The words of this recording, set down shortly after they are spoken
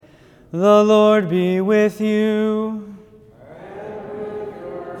The Lord be with you. And with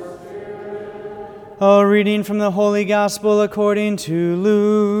your spirit. A reading from the Holy Gospel according to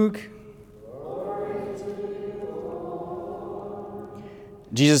Luke. Glory to you, Lord.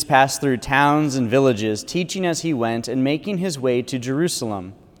 Jesus passed through towns and villages, teaching as he went and making his way to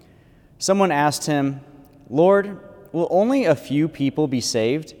Jerusalem. Someone asked him, "Lord, will only a few people be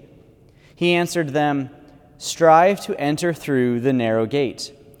saved?" He answered them, "Strive to enter through the narrow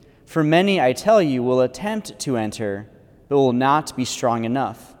gate. For many, I tell you, will attempt to enter, but will not be strong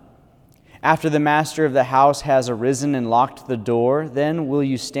enough. After the master of the house has arisen and locked the door, then will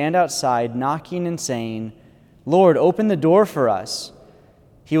you stand outside knocking and saying, 'Lord, open the door for us.'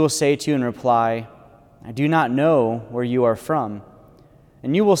 He will say to you in reply, 'I do not know where you are from.'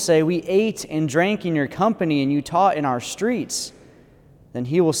 And you will say, 'We ate and drank in your company, and you taught in our streets.' Then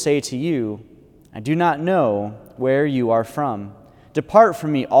he will say to you, 'I do not know where you are from. Depart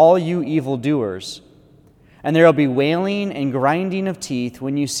from me, all you evildoers.' And there will be wailing and grinding of teeth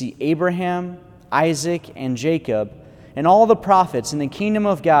when you see Abraham, Isaac, and Jacob, and all the prophets in the kingdom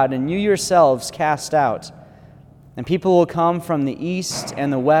of God, and you yourselves cast out. And people will come from the east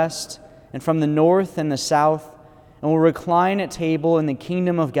and the west, and from the north and the south, and will recline at table in the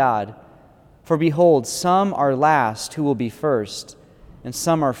kingdom of God. For behold, some are last who will be first, and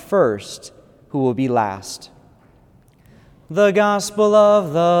some are first who will be last." The Gospel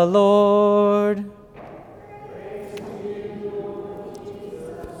of the Lord.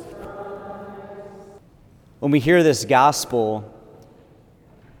 When we hear this gospel,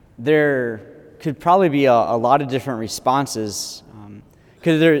 there could probably be a lot of different responses.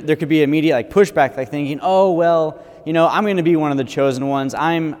 Because there could be immediate pushback, thinking, "Oh, well, I'm going to be one of the chosen ones.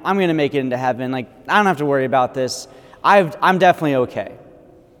 I'm going to make it into heaven. I don't have to worry about this. I'm definitely okay."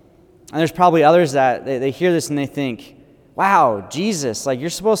 And there's probably others that they hear this and they think, "Wow, Jesus, you're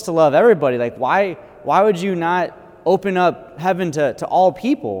supposed to love everybody. Why would you not open up heaven to all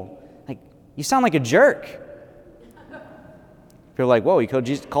people? You sound like a jerk." People are like, "Whoa, you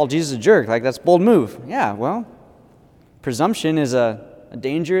called Jesus a jerk. That's a bold move." Yeah, well, presumption is a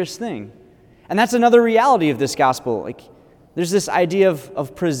dangerous thing. And that's another reality of this gospel. There's this idea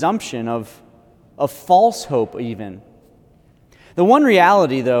of presumption, of false hope even. The one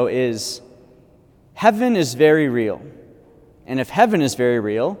reality, though, is heaven is very real. And if heaven is very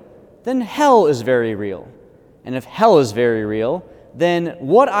real, then hell is very real. And if hell is very real, then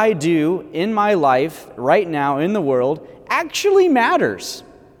what I do in my life right now in the world actually matters.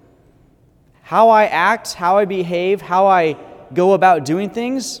 How I act, how I behave, how I go about doing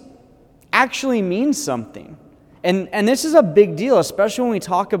things actually means something. And this is a big deal, especially when we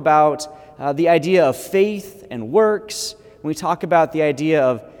talk about the idea of faith and works, when we talk about the idea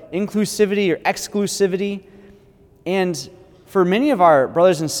of inclusivity or exclusivity. And for many of our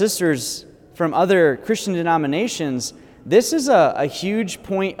brothers and sisters from other Christian denominations, this is a huge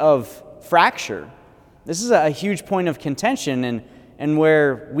point of fracture. This is a huge point of contention and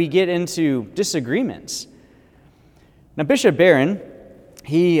where we get into disagreements. Now, Bishop Barron,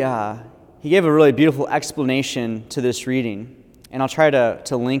 he gave a really beautiful explanation to this reading, and I'll try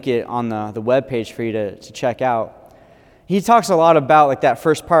to link it on the webpage for you to check out. He talks a lot about that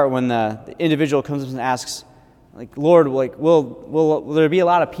first part when the individual comes up and asks, "Lord, will there be a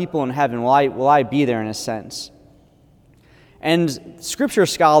lot of people in heaven? Will I be there in a sense?" And scripture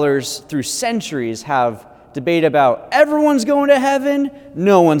scholars through centuries have debate about everyone's going to heaven,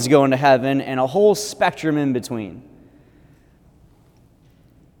 no one's going to heaven, and a whole spectrum in between.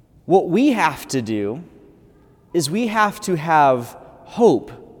 What we have to do is we have to have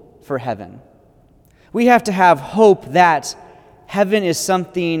hope for heaven. We have to have hope that heaven is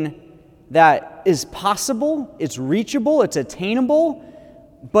something that is possible, it's reachable, it's attainable,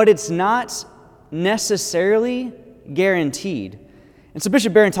 but it's not necessarily guaranteed. And so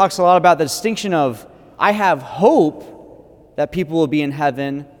Bishop Barron talks a lot about the distinction of, I have hope that people will be in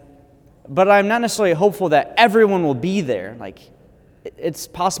heaven, but I'm not necessarily hopeful that everyone will be there. It's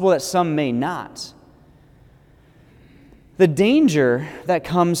possible that some may not. The danger that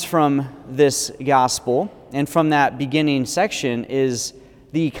comes from this gospel and from that beginning section is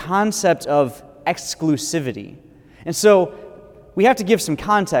the concept of exclusivity. And so we have to give some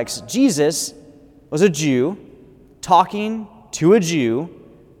context. Jesus was a Jew talking to a Jew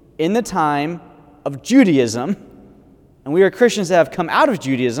in the time of Judaism, and we are Christians that have come out of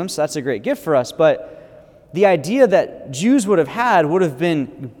Judaism, so that's a great gift for us, but the idea that Jews would have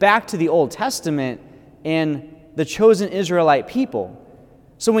been back to the Old Testament and the chosen Israelite people.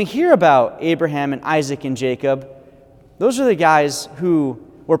 So when we hear about Abraham and Isaac and Jacob, those are the guys who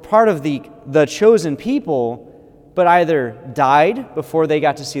were part of the chosen people but either died before they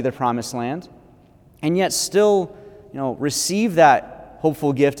got to see the promised land, and yet still, receive that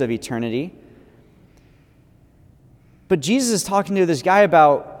hopeful gift of eternity. But Jesus is talking to this guy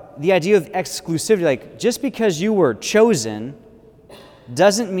about the idea of exclusivity. Like, just because you were chosen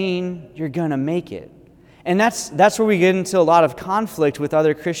doesn't mean you're going to make it. And that's where we get into a lot of conflict with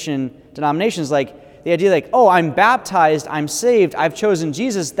other Christian denominations. Like, the idea like, oh, I'm baptized, I'm saved, I've chosen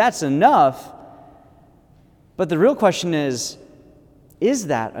Jesus, that's enough. But the real question is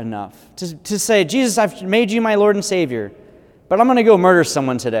that enough? To say, Jesus, I've made you my Lord and Savior, but I'm going to go murder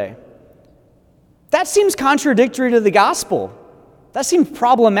someone today. That seems contradictory to the gospel. That seems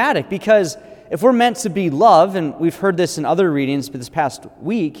problematic, because if we're meant to be loved, and we've heard this in other readings this past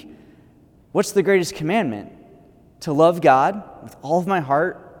week, what's the greatest commandment? To love God with all of my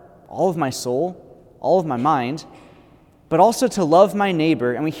heart, all of my soul, all of my mind, but also to love my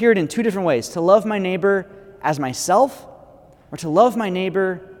neighbor. And we hear it in two different ways: to love my neighbor as myself, or to love my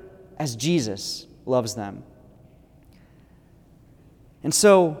neighbor as Jesus loves them. And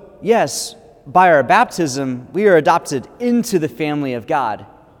so, yes, by our baptism, we are adopted into the family of God.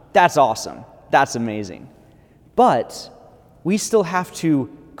 That's awesome. That's amazing. But we still have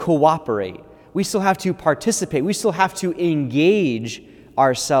to cooperate. We still have to participate. We still have to engage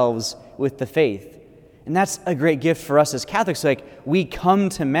ourselves with the faith. And that's a great gift for us as Catholics. Like, we come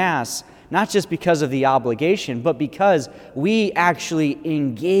to Mass not just because of the obligation, but because we actually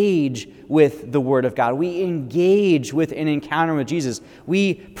engage with the Word of God. We engage with an encounter with Jesus.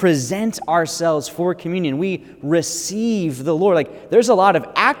 We present ourselves for communion. We receive the Lord. Like, there's a lot of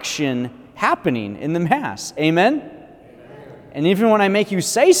action happening in the Mass. Amen? Amen. And even when I make you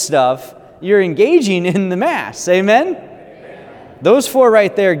say stuff, you're engaging in the Mass. Amen? Amen. Those four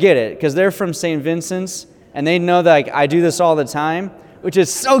right there get it, because they're from St. Vincent's, and they know that I do this all the time, which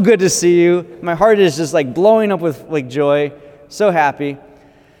is so good to see you. My heart is just blowing up with joy. So happy.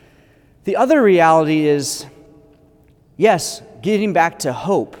 The other reality is, yes, getting back to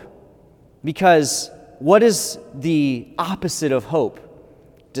hope. Because what is the opposite of hope?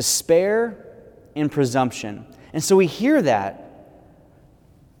 Despair and presumption. And so we hear that.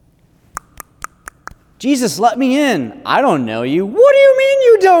 Jesus, let me in. I don't know you. What do you mean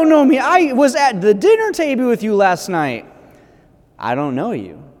you don't know me? I was at the dinner table with you last night. I don't know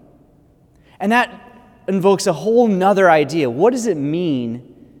you. And that invokes a whole nother idea. What does it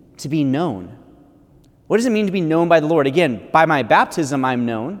mean to be known? What does it mean to be known by the Lord? Again, by my baptism, I'm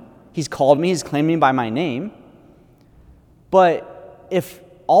known. He's called me, He's claimed me by my name. But if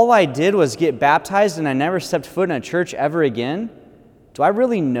all I did was get baptized and I never stepped foot in a church ever again, do I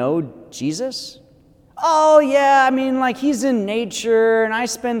really know Jesus? Oh, yeah, He's in nature, and I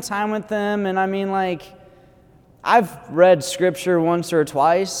spend time with Him, and I've read Scripture once or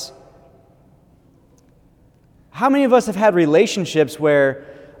twice. How many of us have had relationships where,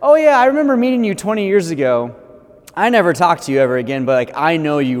 oh yeah, I remember meeting you 20 years ago. I never talked to you ever again, but I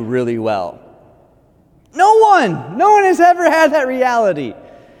know you really well. No one has ever had that reality.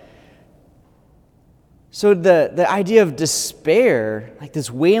 So the idea of despair,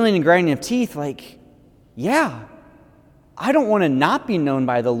 this wailing and grinding of teeth, yeah, I don't want to not be known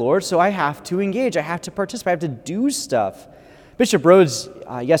by the Lord, so I have to engage. I have to participate. I have to do stuff. Bishop Rhodes,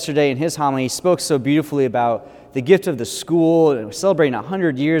 yesterday in his homily, spoke so beautifully about the gift of the school, and celebrating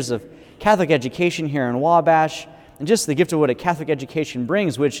 100 years of Catholic education here in Wabash, and just the gift of what a Catholic education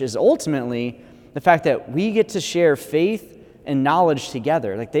brings, which is ultimately the fact that we get to share faith and knowledge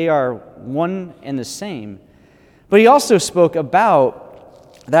together. They are one and the same. But he also spoke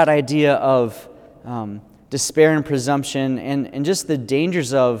about that idea of despair and presumption, and just the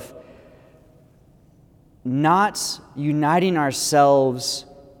dangers of not uniting ourselves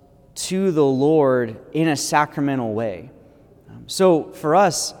to the Lord in a sacramental way. So for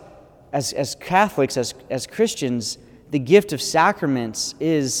us, as Catholics, as Christians, the gift of sacraments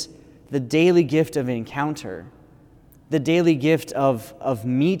is the daily gift of encounter, the daily gift of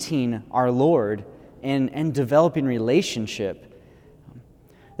meeting our Lord and developing relationship.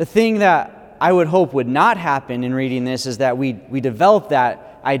 The thing that I would hope would not happen in reading this is that we develop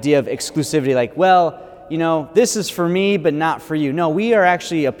that idea of exclusivity, this is for me, but not for you. No, we are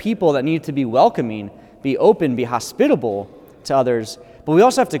actually a people that need to be welcoming, be open, be hospitable to others, but we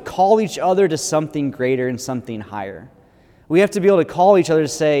also have to call each other to something greater and something higher. We have to be able to call each other to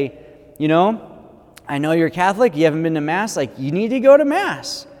say, I know you're Catholic, you haven't been to Mass, you need to go to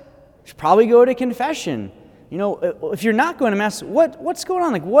Mass. You should probably go to confession. If you're not going to Mass, what's going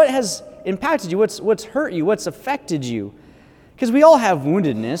on? What has impacted you? What's hurt you? What's affected you? Because we all have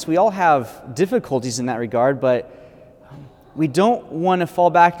woundedness. We all have difficulties in that regard, but we don't want to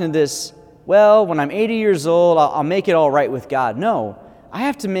fall back into this well, when I'm 80 years old, I'll make it all right with God. No, I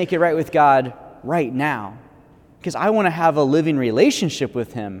have to make it right with God right now because I want to have a living relationship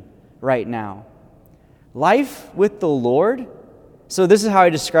with Him right now. Life with the Lord, so this is how I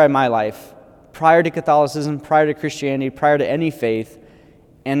describe my life prior to Catholicism, prior to Christianity, prior to any faith,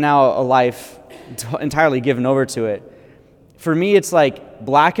 and now a life entirely given over to it. For me, it's like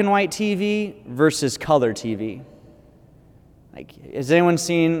black and white TV versus color TV. Like, has anyone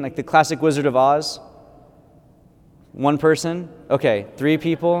seen like the classic Wizard of Oz? One person? Okay, 3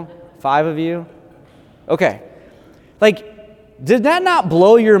 people? 5 of you? Okay. Like, did that not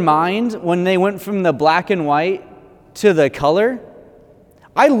blow your mind when they went from the black and white to the color?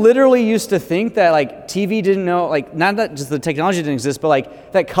 I literally used to think that like TV didn't know, like not that just the technology didn't exist, but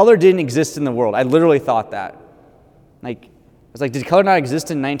like that color didn't exist in the world. I literally thought that. Like, I was like, did color not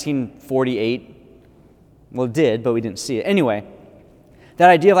exist in 1948? Well, it did, but we didn't see it. Anyway, that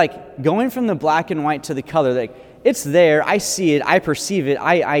idea of like going from the black and white to the color, like it's there, I see it, I perceive it,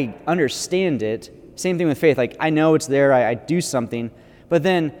 I understand it. Same thing with faith. Like I know it's there, I do something, but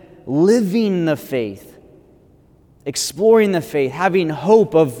then living the faith, exploring the faith, having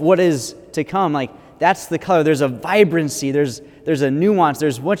hope of what is to come, like that's the color. There's a vibrancy, there's a nuance,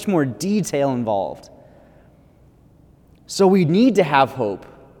 there's much more detail involved. So we need to have hope.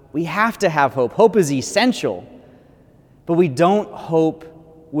 We have to have hope. Hope is essential, but we don't hope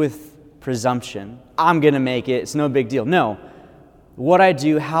with presumption. I'm going to make it. It's no big deal. No. What I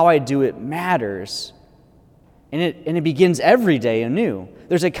do, how I do it matters. And it begins every day anew.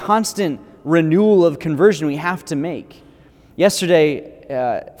 There's a constant renewal of conversion we have to make.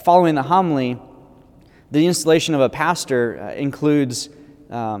 Yesterday, following the homily, the installation of a pastor includes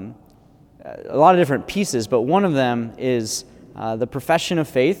a lot of different pieces, but one of them is the profession of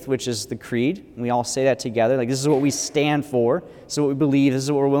faith, which is the creed. We all say that together. Like, this is what we stand for. This is what we believe. This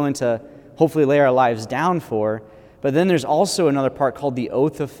is what we're willing to hopefully lay our lives down for. But then there's also another part called the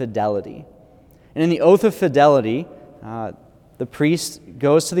oath of fidelity. And in the oath of fidelity, the priest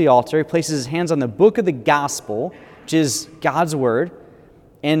goes to the altar, he places his hands on the book of the gospel, which is God's word,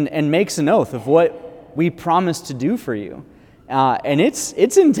 and makes an oath of what we promise to do for you. And it's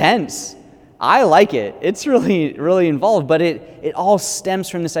intense. I like it. It's really, really involved, but it all stems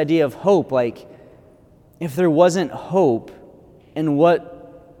from this idea of hope. Like, if there wasn't hope in what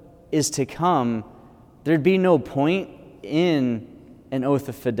is to come, there'd be no point in an oath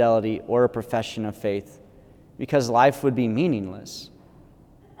of fidelity or a profession of faith, because life would be meaningless.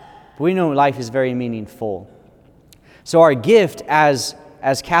 But we know life is very meaningful. So our gift as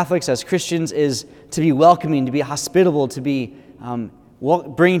Catholics, as Christians, is to be welcoming, to be hospitable, to be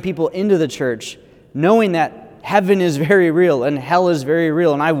bringing people into the church, knowing that heaven is very real and hell is very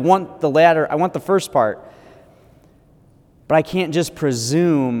real, and I want the latter, I want the first part. But I can't just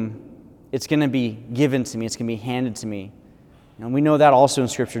presume it's going to be given to me, it's going to be handed to me. And we know that also in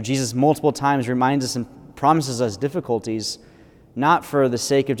Scripture. Jesus multiple times reminds us and promises us difficulties, not for the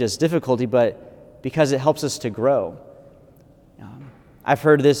sake of just difficulty, but because it helps us to grow. I've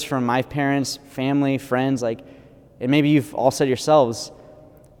heard this from my parents, family, friends, like, and maybe you've all said yourselves,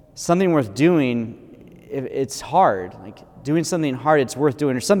 something worth doing, it's hard. Like, doing something hard, it's worth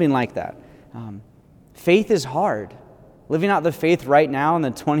doing, or something like that. Faith is hard. Living out the faith right now in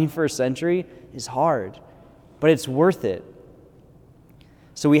the 21st century is hard, but it's worth it.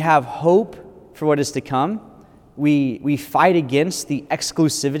 So we have hope for what is to come. We fight against the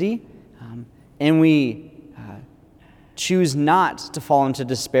exclusivity, and we choose not to fall into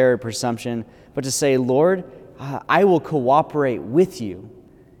despair or presumption, but to say, Lord, I will cooperate with you.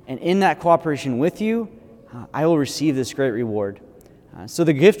 And in that cooperation with you, I will receive this great reward. So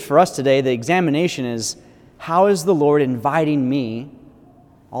the gift for us today, the examination is, how is the Lord inviting me,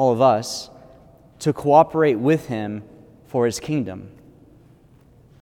 all of us, to cooperate with Him for His kingdom?